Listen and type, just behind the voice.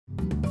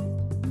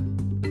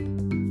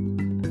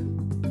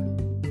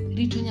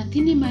Rito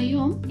nyathini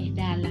mayom e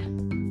dala.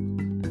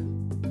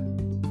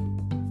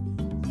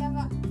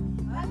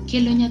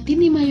 Kelo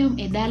nyathini mayom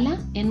e dala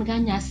en ga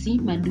nyasi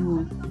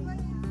maduong',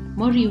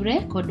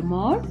 moriwre kod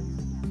mor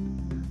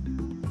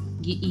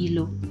gi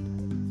ilo.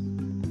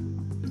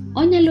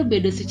 Onyalo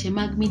bedo seche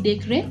mag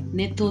midekre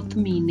ne thoth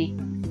mine.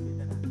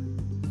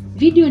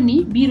 Video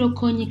ni biro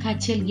konyi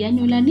kaachiel gi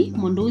anyuolani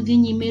mondo udhi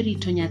nyime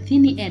rito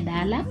nyathini e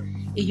dala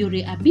e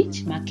yore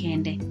 5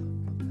 makende.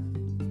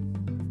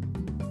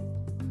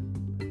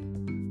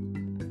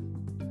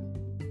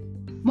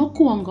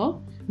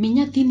 Mokwongo, mi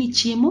nyathini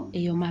chiemo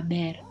e yo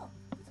maber.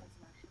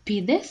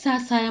 Pidhe sa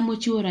asaya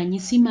mochiwo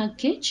ranyisi mag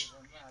kech,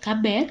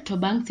 kaber to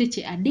bang'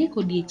 seche 3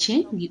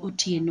 odiechieng' gi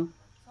otieno.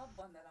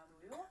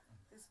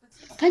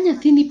 Ka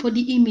nyathini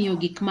podi imiyo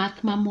gik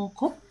math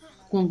mamoko,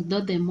 kuong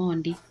dhodhe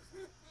mondi.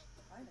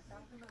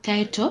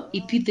 Kaeto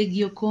ipidhe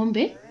gi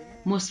okombe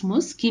mos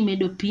mos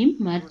kimedo pim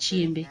mar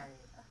chiembe.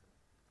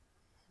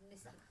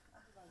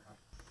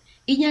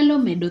 Inyalo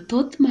medo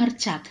thoth mar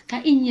chak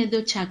ka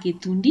inyiedho chak e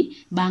thundi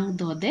bang'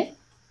 dhodhe,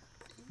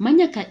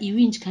 manyaka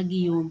iwinj ka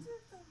giyom.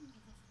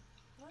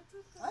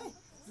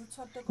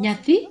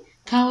 Nyathi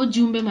kawo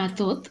jumbe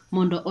mathoth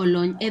mondo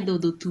olony e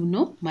dhodho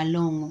thuno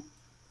malong'o.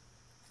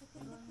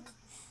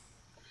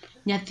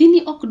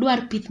 Nyathini ok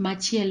dwar pith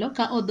machielo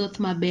ka odhoth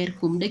maber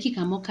kuom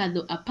dakika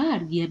mokadho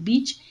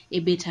 15 e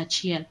bet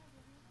achiel,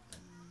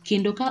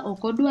 kendo ka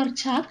ok odwar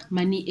chak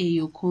mani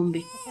ei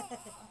okombe.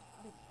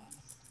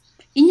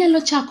 Inyalo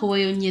chako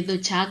weyo nyiedho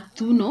chag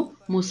thuno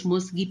mos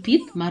mos gi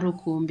pith mar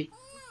okombe.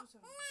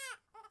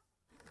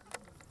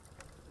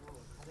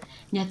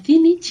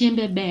 Nyathini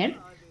chiembe ber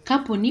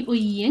kapo ni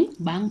oyieng'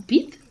 bang'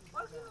 pith,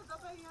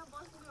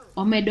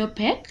 omedo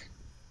pek,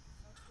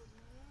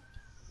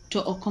 to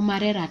oko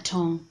mare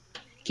ratong',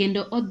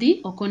 kendo odhi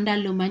oko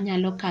ndalo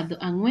manyalo kadho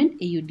 4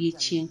 e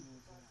odiechieng'.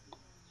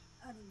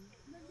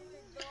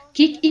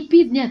 Kik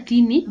ipidh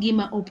nyathini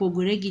gima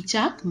opogore gi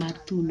chak mar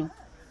thuno.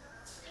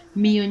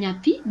 Miyo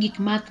nyathi gik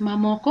math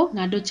mamoko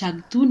ng'ado chag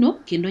thuno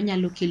kendo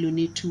nyalo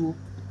kelone tuo.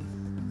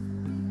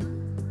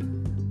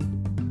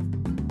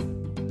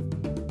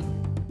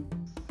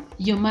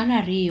 Yo mar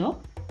 2,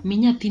 mi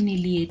nyathini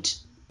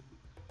liet.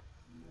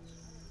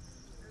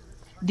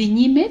 Dhi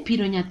nyime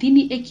piro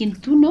nyathini e kind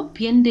thuno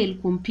pien del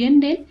kuom pien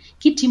del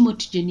kitimo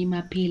tijeni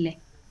mapile.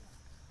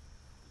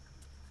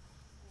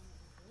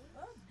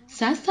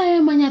 Sa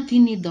asaya ma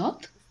nyathini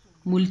dhoth,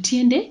 mul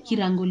tiende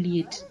kirango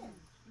liet.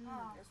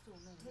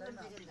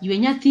 Ywe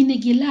nyathini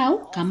gi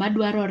law kama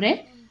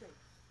dwarore,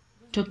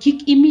 to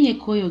kik imiye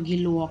koyo gi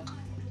luok.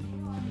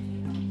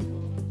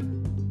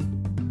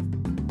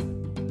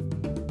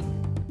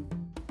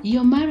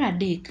 Yo mar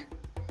 3,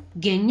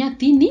 geng'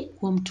 nyathini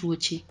kuom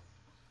tuoche.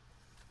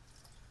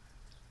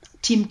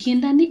 Tim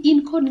kinda ni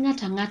in kod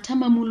ng'ata ng'ata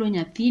mamulo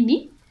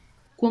nyathini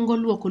kuongo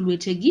luoko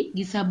lwetegi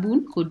gi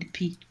sabun kod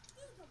pi.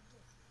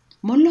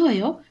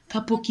 Moloyo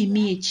kapok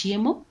imiye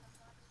chiemo,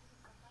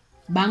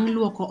 bang'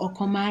 luoko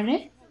oko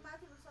mare,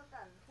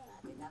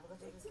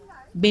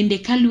 bende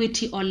ka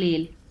lweti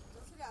olil.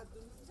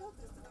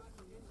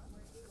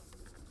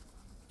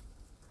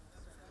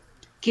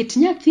 Ket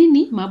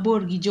nyathini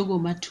mabor gi jogo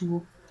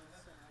matuo.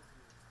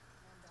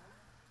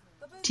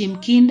 Tim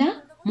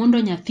kinda mondo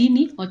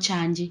nyathini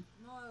ochanji.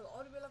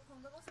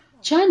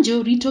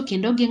 Chanjo rito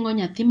kendo geng'o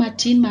nyathi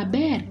matin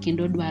maber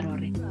kendo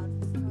dwarore.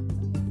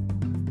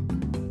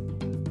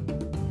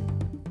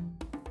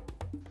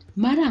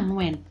 Mar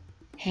 4,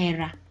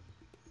 hera.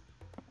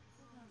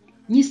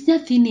 Nyis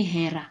nyathini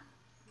hera.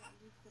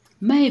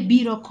 Mae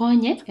biro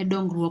konye e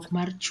dongruok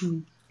mar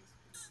chuny.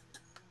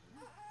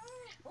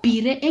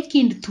 Pire e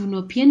kind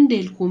thuno pien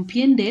del kuom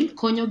pien del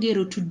konyo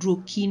gero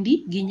tudruok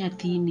kindi gi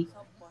nyathini.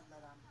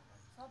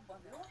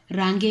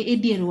 Range e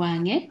dier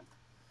wang'e,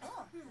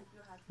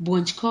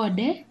 buonj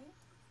kode,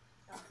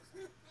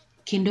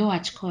 kendo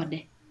wach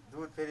kode.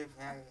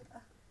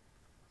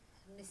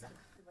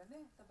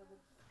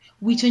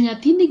 Wicho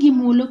nyathini gi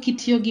mulo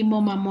kitiyo gi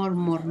mo mamor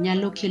mor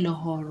nyalo kelo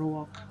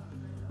horuok.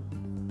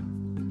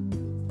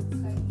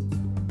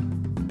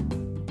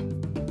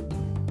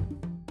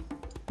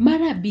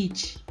 Mar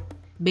 5,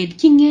 bed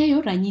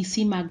king'eyo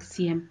ranyisi mag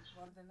siem.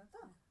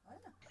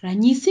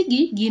 Ranyisi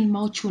gi gin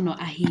ma ochuno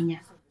ahinya.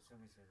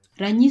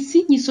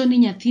 Ranyisi nyiso ni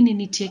nyathini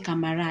nitie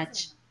kama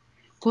rach.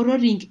 Koro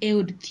ring e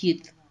od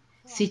thieth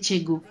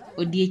sechego,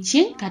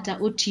 odiechieng' kata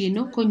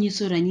otieno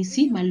konyiso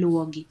ranyisi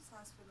maluwogi.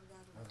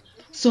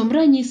 Som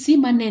ranyisi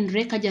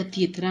manenre ka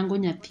jathieth rango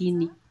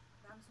nyathini.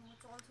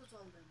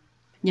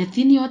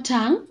 Nyathini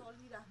otang',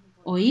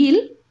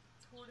 oil,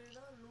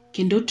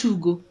 kendo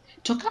tugo.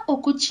 To ka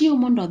ok ochiew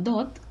mondo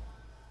odhoth,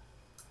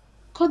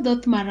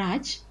 kodhoth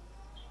marach,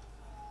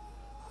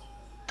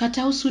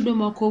 kata osudo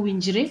moko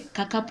winjre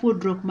kaka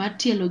puodruok mar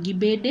tielo gi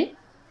bede,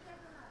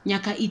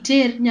 nyaka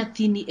iter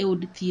nyathini e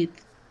od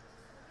thieth.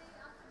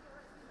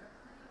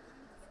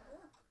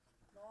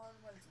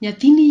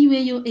 Nyathini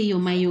yweyo e yo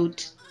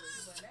mayot.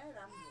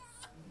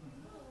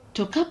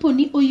 To kapo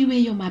ni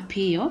oyweyo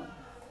mapiyo,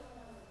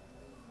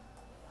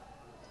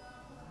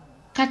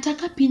 kata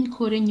ka piny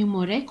kore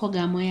nyumore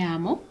kogamo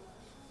yamo,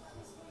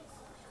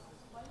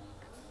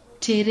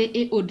 tere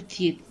e od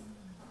thieth.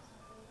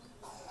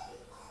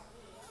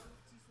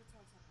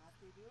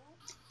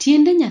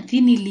 Tiende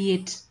nyathini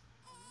liet.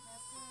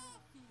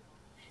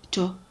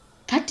 To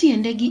ka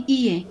tiende gi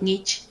iye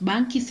ng'ich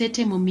bang'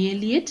 kisetemo miye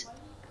liet,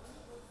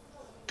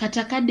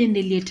 kata ka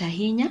dende liet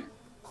ahinya,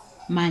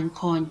 many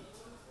kony.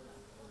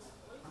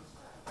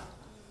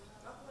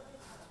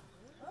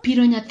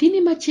 Piro nyathini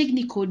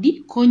machiegni kodi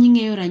konyi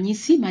ng'eyo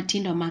ranyisi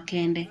matindo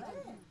makende.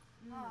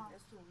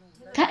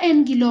 Ka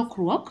en gi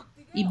lokruok,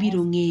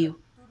 ibiro ng'eyo.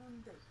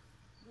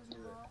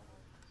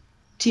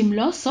 Tim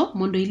loso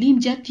mondo ilim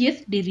jathieth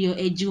diriyo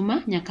e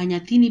juma nyaka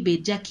nyathini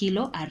bed ja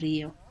kilo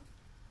 2.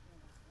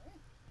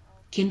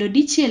 Kendo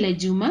dichiel e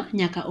juma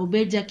nyaka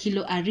obed ja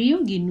kilo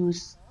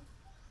 2.5.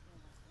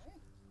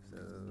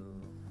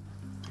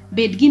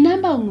 Bed gi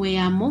namba ong'we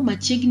yamo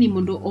machiegni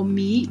mondo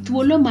omiyi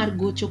thuolo mar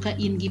gocho ka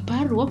in gi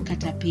parruok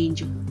kata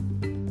penjo.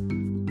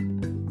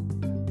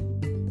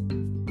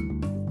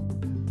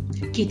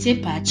 Kete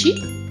pachi,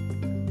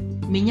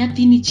 mi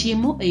nyathini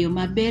chiemo e yo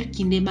maber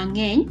kinde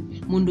mang'eny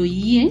mondo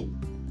yieng'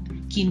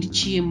 kind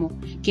chiemo,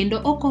 kendo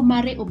oko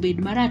mare obed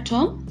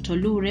maratong' to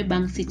luwre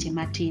bang' seche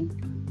matin.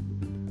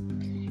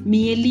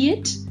 Miye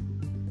liet,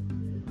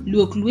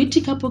 luok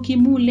lweti kapok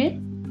imule,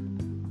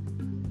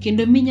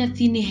 kendo mi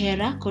nyathini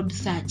hera kod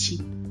sachi.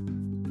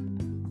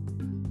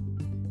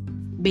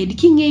 Bed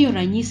king'eyo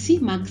ranyisi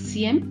mag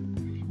siem,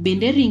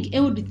 bende ring e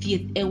od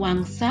thieth e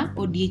wang' sa,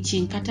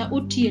 odiechieng' kata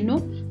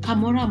otieno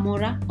kamoro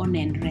amora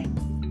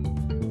onenre.